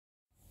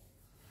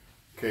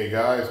Okay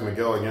guys,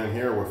 Miguel again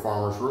here with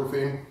Farmers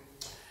Roofing,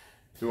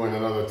 doing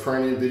another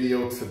training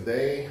video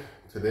today.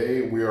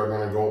 Today we are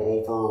going to go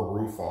over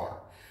Roofr.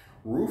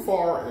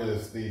 Roofr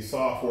is the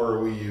software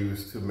we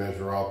use to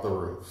measure out the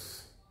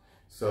roofs.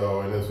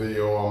 So in this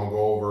video I'm going to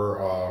go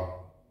over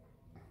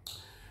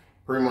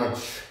pretty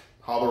much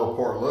how the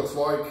report looks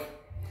like,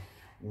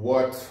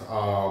 what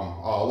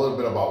a little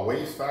bit about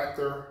waste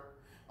factor,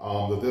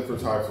 the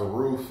different types of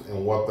roofs,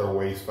 and what their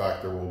waste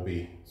factor will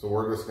be. So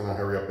we're just going to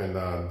hurry up and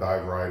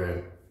dive right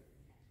in.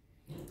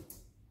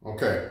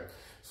 Okay,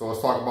 so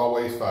let's talk about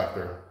waste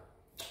factor.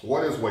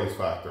 What is waste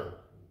factor?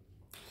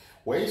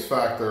 Waste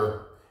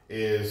factor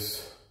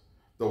is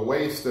the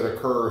waste that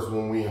occurs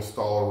when we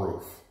install a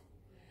roof.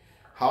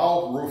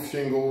 How roof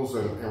shingles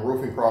and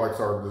roofing products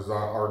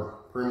are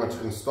pretty much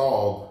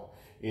installed,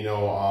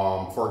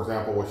 for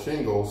example, with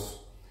shingles,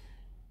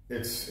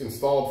 it's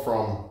installed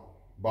from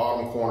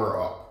bottom corner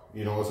up,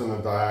 it's in the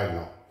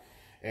diagonal.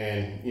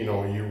 And,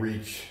 you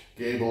reach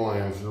gable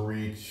ends, you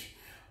reach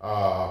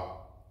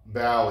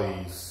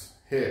valleys,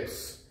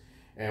 hips.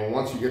 And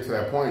once you get to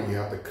that point, you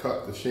have to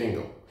cut the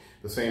shingle.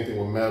 The same thing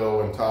with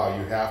metal and tile.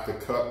 You have to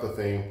cut the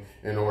thing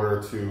in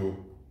order to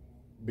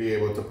be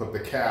able to put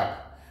the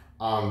cap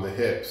on the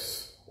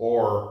hips.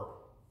 Or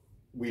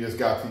we just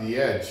got to the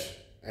edge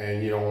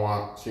and you don't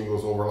want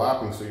shingles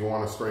overlapping, so you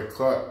want a straight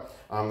cut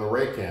on the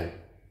rake end.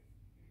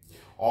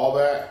 All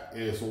that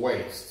is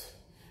waste.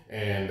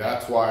 And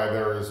that's why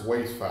there is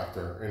waste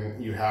factor.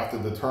 And you have to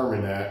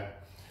determine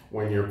that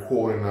when you're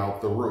quoting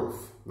out the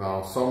roof.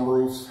 Now, some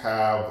roofs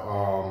have,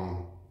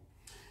 10%,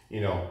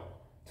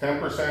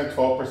 12%,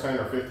 or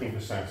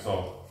 15%.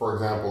 So, for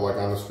example, like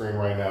on the screen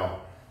right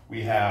now,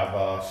 we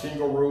have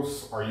shingle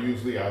roofs are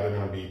usually either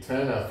going to be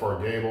 10 as for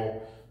a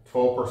gable,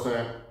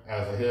 12%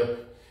 as a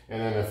hip. And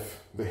then if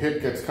the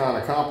hip gets kind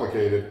of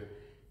complicated,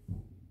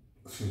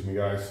 excuse me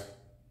guys,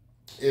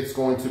 it's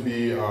going to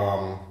be,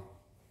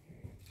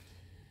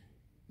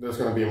 there's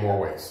going to be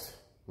more waste.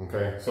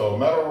 Okay, so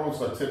metal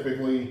roofs are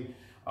typically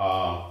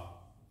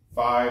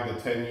 5 to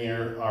 10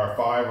 year, or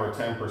 5 or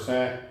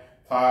 10%.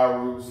 Tile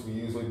roofs, we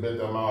usually bid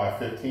them out at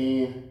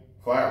 15.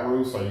 Flat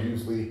roofs are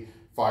usually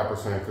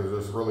 5% because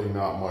there's really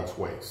not much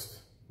waste.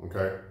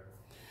 Okay,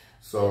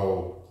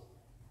 so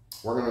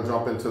we're going to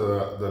jump into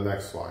the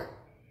next slide.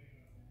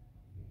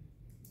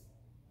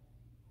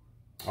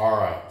 All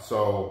right,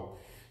 so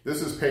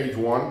this is page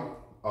 1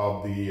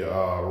 of the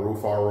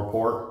Roofr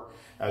report.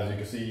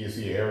 As you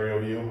see aerial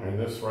view, and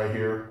this right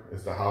here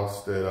is the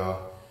house that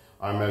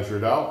I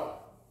measured out.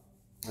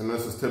 And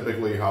this is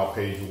typically how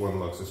page 1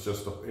 looks. It's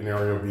just an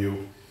aerial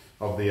view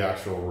of the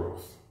actual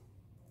roof.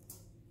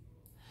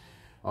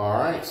 All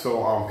right,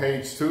 so on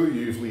page 2,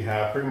 you usually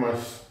have pretty much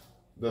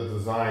the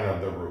design of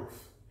the roof.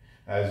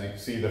 As you can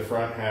see, the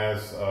front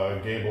has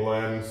gable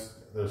ends.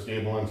 There's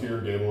gable ends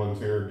here, gable ends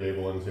here,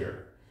 gable ends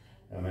here.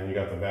 And then you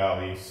got the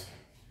valleys.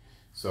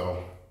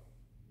 So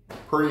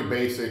pretty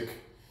basic,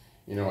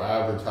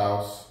 average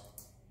house.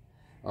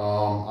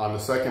 On the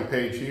second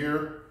page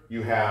here,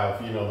 you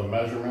have, the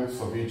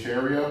measurements of each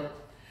area.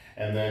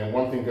 And then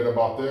one thing good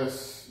about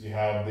this, you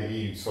have the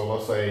eaves. So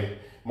let's say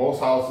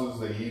most houses,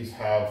 the eaves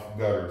have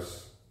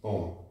gutters.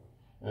 Boom.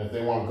 And if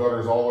they want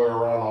gutters all the way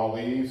around all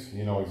the eaves,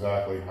 you know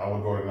exactly. I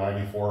would go to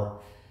 94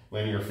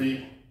 linear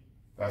feet.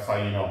 That's how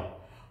you know.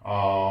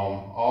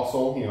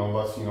 Also,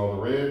 let's the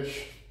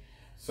ridge.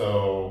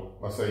 So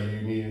let's say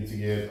you needed to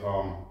get,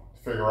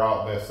 figure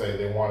out, let's say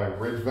they want a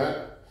ridge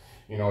vent.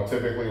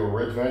 Typically a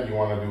ridge vent, you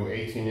want to do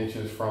 18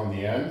 inches from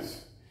the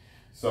ends.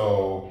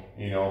 So,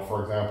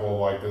 for example,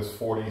 like this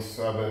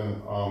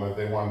 47, if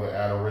they wanted to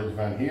add a ridge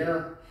vent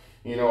here,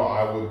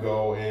 I would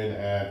go in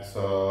at,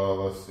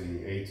 let's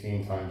see,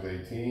 18 times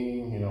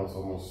 18, it's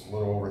almost a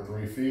little over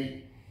 3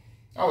 feet.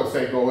 I would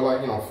say go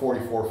like,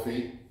 44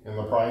 feet in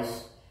the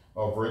price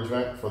of ridge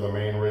vent for the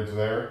main ridge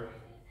there.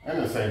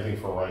 And the same thing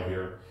for right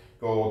here.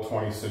 Go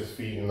 26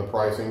 feet in the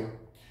pricing.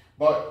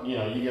 But, you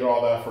get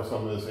all that for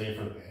some of this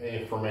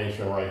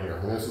information right here.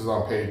 And this is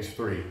on page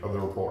 3 of the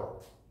report.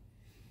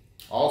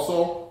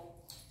 Also,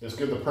 it's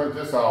good to print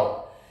this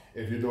out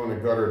if you're doing a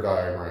gutter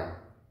diagram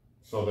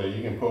so that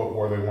you can put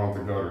where they want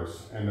the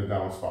gutters and the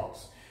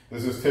downspouts.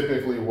 This is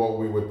typically what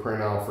we would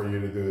print out for you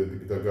to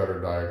do the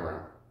gutter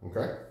diagram,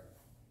 okay?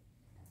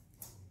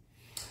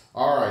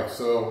 All right,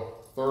 so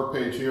third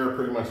page here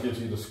pretty much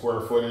gives you the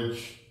square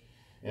footage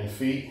in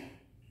feet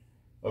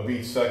of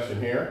each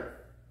section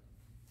here.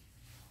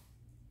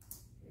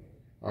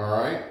 All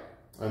right,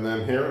 and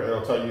then here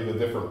it'll tell you the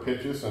different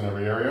pitches in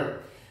every area.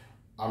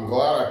 I'm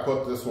glad I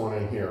put this one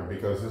in here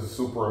because this is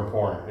super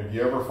important. If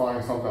you ever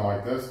find something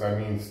like this, that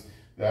means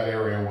that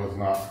area was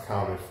not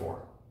accounted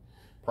for.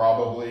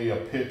 Probably a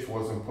pitch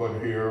wasn't put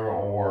here,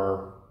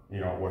 or,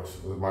 which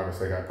was my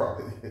mistake, I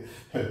probably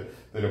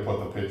didn't put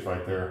the pitch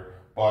right there.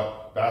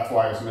 But that's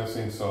why it's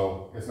missing,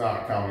 so it's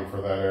not accounting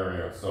for that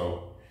area.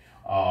 So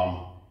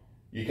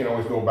you can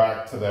always go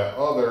back to that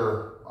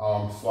other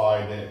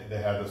slide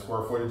that had the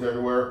square footage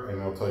everywhere, and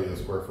it'll tell you the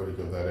square footage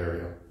of that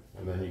area,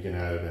 and then you can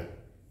add it in.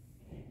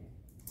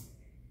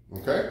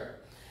 Okay,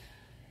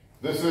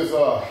 this is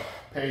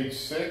page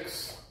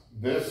 6,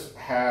 this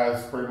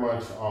has pretty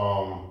much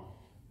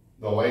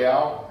the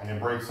layout, and it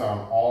breaks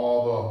down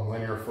all the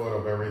linear foot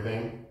of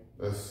everything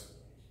that's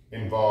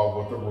involved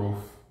with the roof.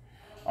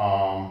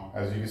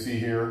 As you can see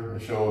here,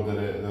 it showed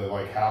that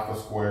like half a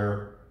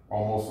square,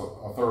 almost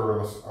a third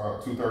of a,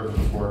 2/3 of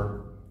a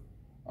square.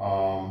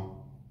 Well,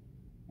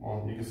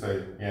 you can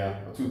say, yeah,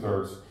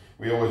 2/3.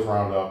 We always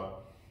round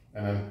up,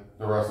 and then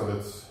the rest of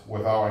it's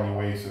without any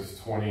waste is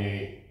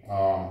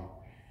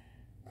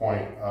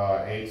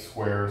 28.8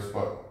 squares.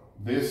 But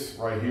this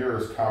right here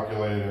is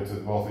calculated into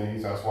both of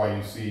these. That's why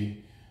you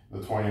see the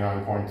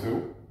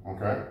 29.2.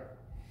 Okay.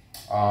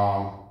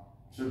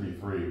 Should be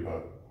 3,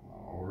 but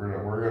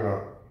we're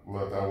gonna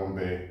let that one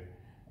be.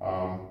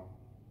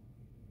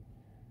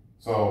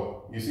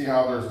 So you see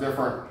how there's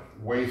different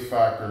waste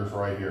factors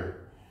right here.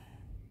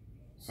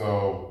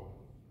 So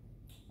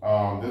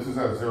this is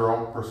at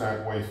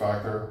 0% waste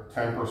factor,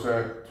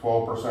 10%,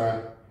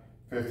 12%,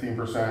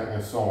 15%,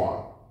 and so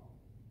on.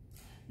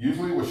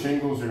 Usually with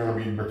shingles, you're going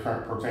to be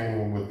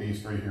pertaining with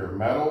these 3 here.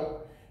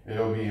 Metal,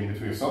 it'll be in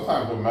between.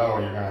 Sometimes with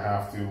metal, you're going to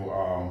have to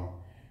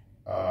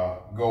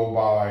go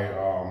by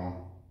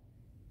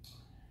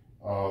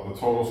the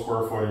total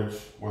square footage,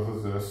 what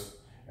is this,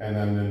 and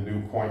then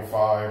do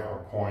 0.5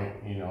 or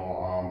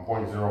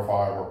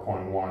 0.05 or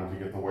 0.1 to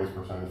get the waste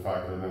percentage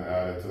factor, and then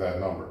add it to that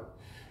number.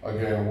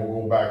 Again,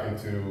 we'll go back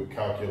into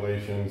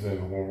calculations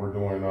and when we're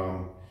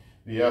doing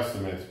the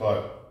estimates,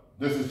 but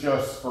this is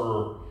just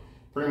for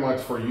pretty much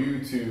for you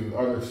to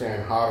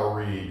understand how to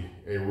read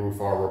a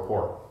Roofr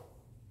report.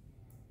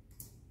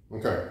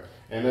 Okay,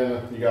 and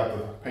then you got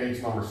the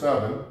page number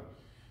 7.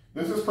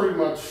 This is pretty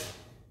much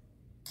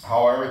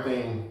how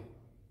everything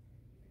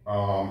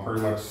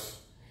pretty much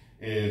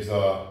is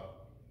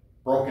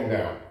broken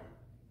down.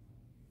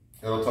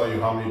 It'll tell you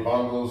how many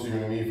bundles you're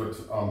going to need for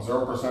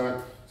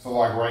 0%. So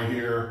like right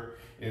here,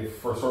 if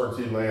for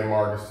Certainty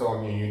Landmark, it's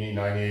telling you need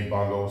 98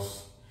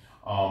 bundles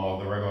of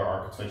the regular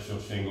architectural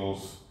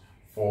shingles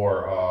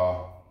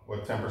for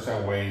with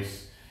 10%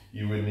 waste.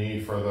 You would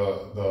need for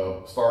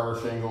the starter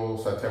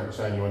shingles at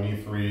 10%, you would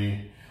need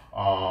 3.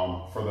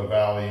 For the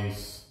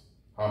valleys,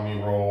 how many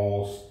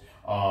rolls?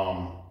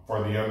 For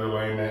the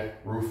underlayment,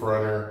 roof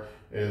runner,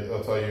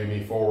 it'll tell you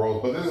need 4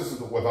 rolls, but this is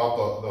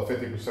without the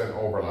 50%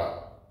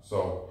 overlap.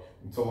 So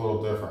it's a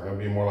little different. It'll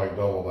be more like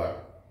double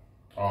that.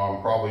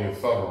 Probably in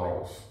 7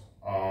 rolls.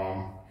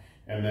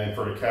 And then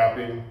for the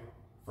capping,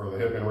 for the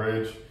hip and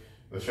ridge,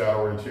 the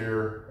shadow ridge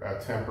here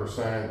at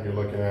 10%, you're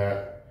looking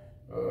at,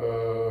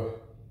 we're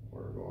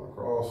going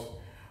across,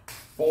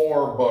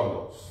 4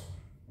 bundles,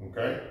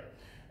 okay?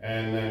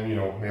 And then, you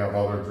know, we have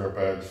other drip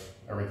edge,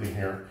 everything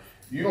here.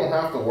 You don't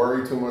have to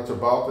worry too much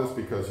about this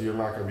because you're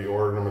not going to be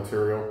ordering the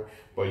material,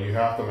 but you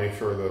have to make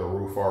sure that a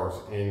Roofr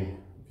is in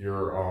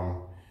your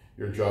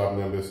job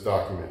Nimbus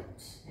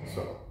documents.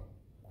 So,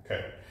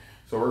 okay.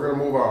 So we're going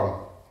to move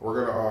on.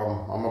 We're going to,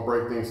 I'm going to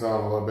break things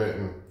down a little bit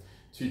and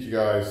teach you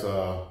guys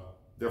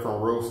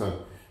different roofs and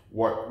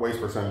what waste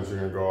percentage you're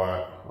going to go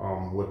at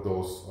with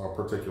those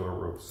particular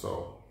roofs.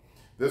 So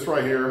this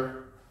right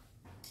here,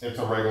 it's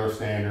a regular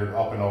standard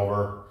up and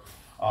over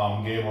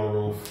gable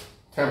roof,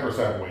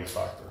 10% waste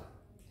factor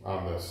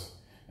on this.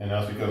 And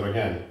that's because,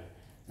 again,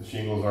 the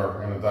shingles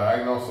are in a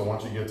diagonal, so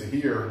once you get to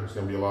here, there's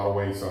going to be a lot of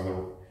waste on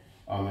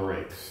the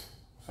rakes.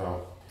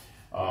 So,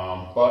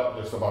 but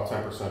just about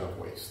 10% of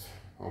waste.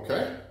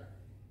 Okay,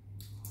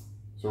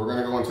 so we're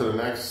going to go into the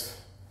next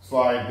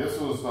slide. This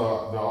was the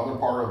other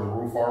part of the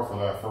Roofr for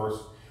that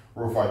first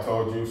roof I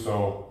told you.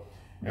 So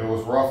it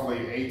was roughly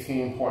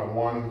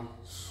 18.1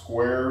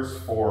 squares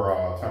for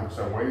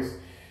 10% waste.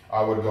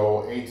 I would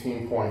go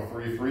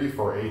 18.33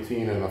 for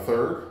 18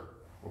 1/3.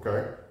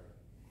 Okay,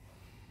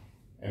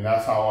 and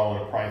that's how I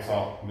would price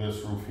out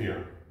this roof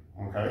here.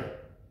 Okay.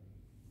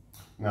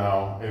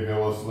 Now, if it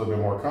was a little bit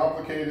more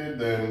complicated,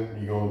 then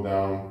you go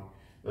down.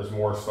 There's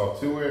more stuff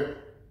to it.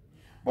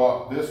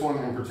 But this one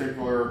in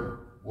particular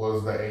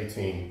was the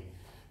 18%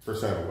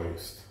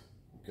 waste.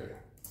 Okay.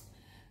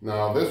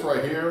 Now this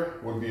right here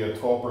would be a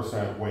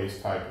 12%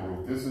 waste type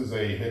roof. This is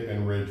a hip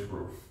and ridge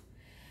roof.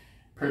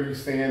 Pretty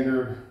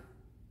standard.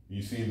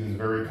 You see this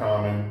very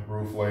common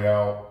roof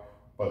layout,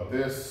 but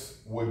this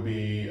would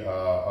be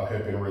a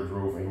hip and ridge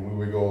roof, and we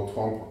would go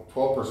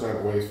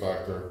 12% waste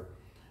factor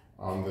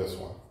on this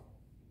one.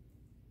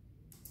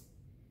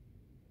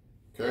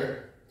 Okay,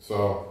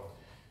 so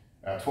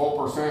at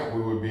 12%,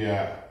 we would be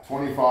at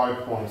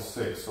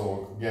 25.6.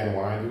 So again,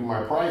 when I do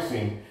my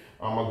pricing,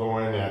 I'm gonna go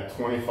in at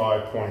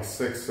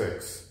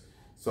 25.66.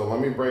 So let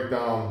me break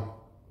down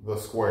the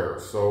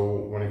squares.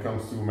 So when it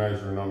comes to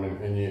measuring them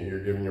and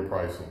you're giving your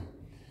pricing.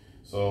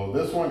 So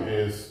this one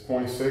is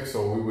 0.6,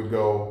 so we would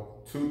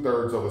go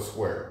 2/3 of a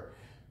square.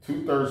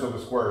 2/3 of a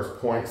square is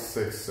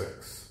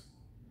 0.66.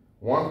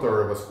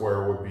 1/3 of a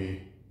square would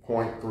be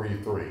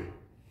 0.33.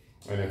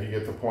 And if you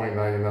get to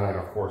 0.99,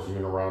 of course, you're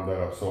going to round that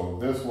up. So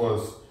this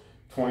was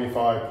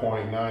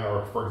 25.9,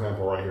 or for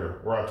example, right here,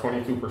 we're at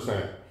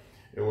 22%.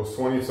 It was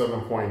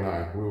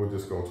 27.9. We would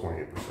just go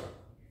 28%.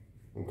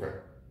 Okay.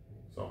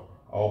 So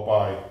I hope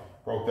I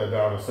broke that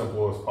down as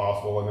simple as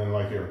possible. And then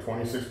like here,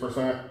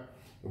 26%,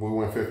 if we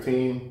went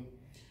 15,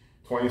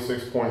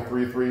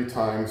 26.33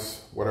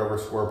 times whatever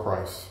square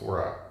price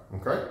we're at,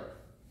 okay?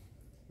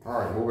 All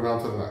right, moving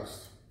on to the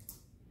next.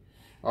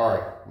 All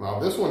right, now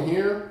this one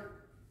here,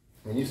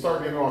 when you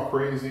start getting all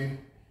crazy,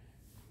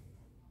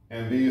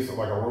 and these,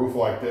 like a roof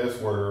like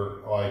this, where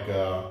like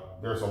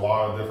there's a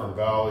lot of different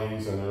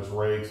valleys and there's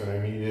rakes and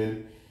they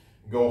needed,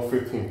 go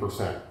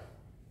 15%,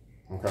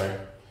 okay?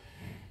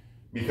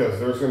 Because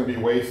there's gonna be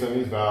waste in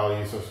these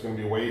valleys, there's gonna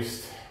be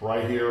waste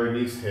right here in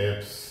these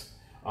hips.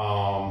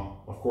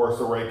 Of course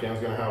the rake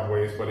end's gonna have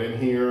waste, but in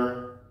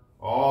here,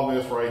 all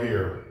this right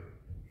here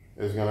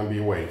is gonna be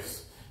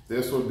waste.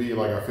 This would be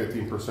like a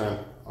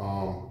 15%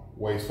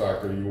 waste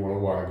factor you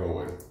wanna go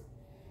with.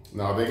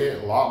 Now they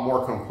get a lot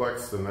more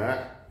complex than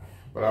that,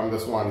 but I'm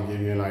just wanting to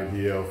give you an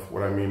idea of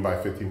what I mean by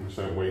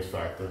 15% waste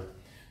factor.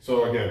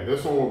 So again,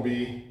 this one will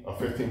be a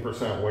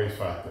 15% waste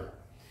factor.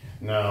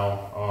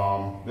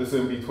 Now, this is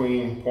in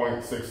between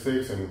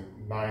 0.66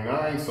 and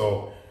 99,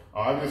 so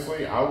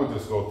obviously I would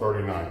just go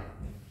 39.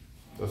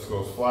 This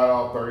goes flat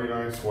out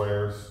 39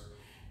 squares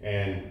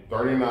and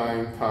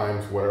 39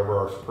 times whatever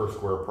our per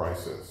square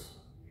price is.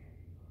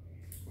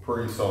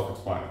 Pretty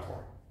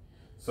self-explanatory.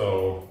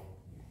 So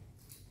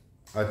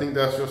I think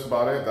that's just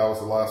about it. That was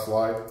the last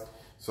slide.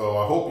 So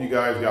I hope you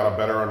guys got a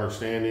better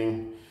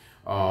understanding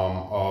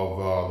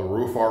of the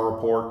Roofr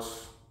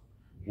reports,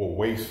 what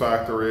waste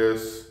factor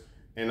is,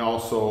 and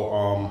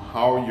also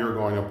how you're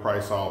going to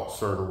price out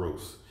certain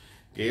roofs.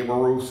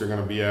 Gable roofs are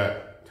going to be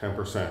at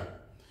 10%.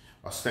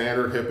 A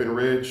standard hip and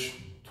ridge,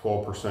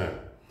 12%.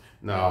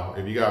 Now,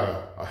 if you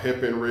got a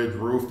hip and ridge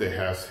roof that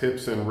has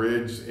hips and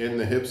ridge in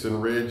the hips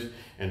and ridge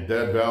and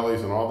dead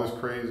valleys and all this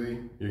crazy,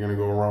 you're going to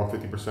go around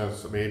 50%,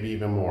 so maybe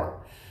even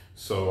more.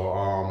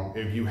 So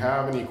if you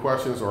have any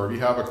questions or if you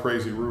have a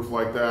crazy roof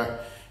like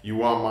that, you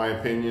want my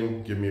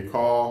opinion, give me a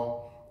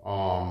call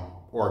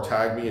or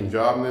tag me in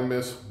Job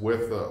Nimbus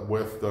with the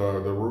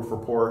roof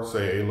report.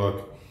 Say, hey,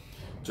 look,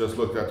 just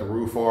looked at the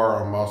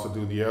Roofr. I'm about to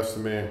do the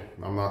estimate.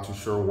 I'm not too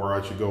sure where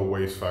I should go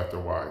waste factor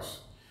wise.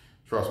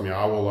 Trust me,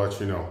 I will let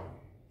you know.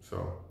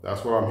 So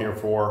that's what I'm here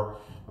for.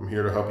 I'm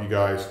here to help you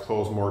guys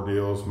close more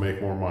deals, make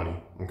more money,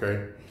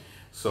 okay?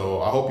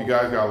 So I hope you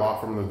guys got a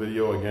lot from the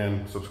video.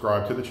 Again,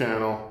 subscribe to the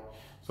channel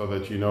so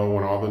that you know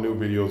when all the new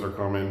videos are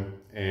coming.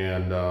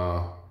 And,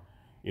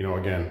 you know,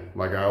 again,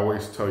 like I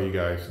always tell you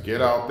guys,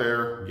 get out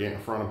there, get in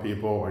front of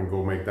people, and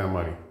go make that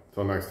money.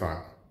 Till next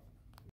time.